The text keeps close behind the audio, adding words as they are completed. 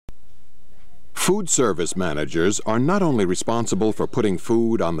Food service managers are not only responsible for putting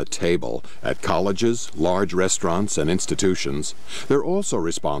food on the table at colleges, large restaurants, and institutions, they're also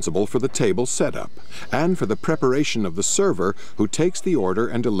responsible for the table setup and for the preparation of the server who takes the order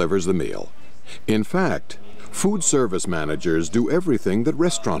and delivers the meal. In fact, food service managers do everything that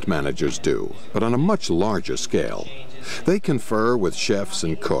restaurant managers do, but on a much larger scale. They confer with chefs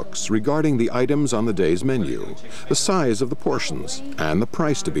and cooks regarding the items on the day's menu, the size of the portions, and the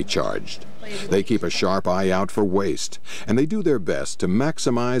price to be charged. They keep a sharp eye out for waste, and they do their best to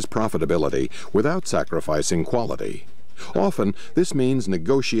maximize profitability without sacrificing quality. Often, this means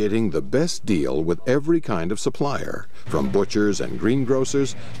negotiating the best deal with every kind of supplier, from butchers and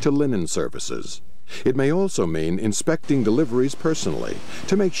greengrocers to linen services. It may also mean inspecting deliveries personally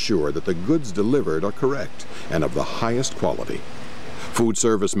to make sure that the goods delivered are correct and of the highest quality. Food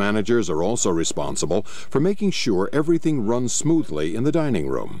service managers are also responsible for making sure everything runs smoothly in the dining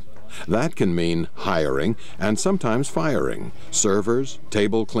room. That can mean hiring and sometimes firing servers,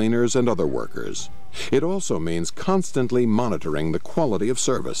 table cleaners, and other workers. It also means constantly monitoring the quality of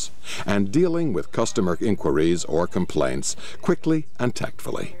service and dealing with customer inquiries or complaints quickly and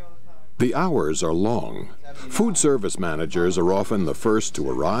tactfully. The hours are long. Food service managers are often the first to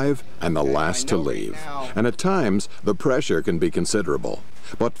arrive and the last to leave, and at times the pressure can be considerable.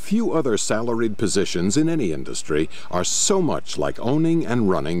 But few other salaried positions in any industry are so much like owning and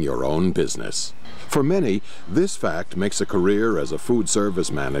running your own business. For many, this fact makes a career as a food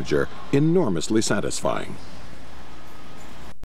service manager enormously satisfying.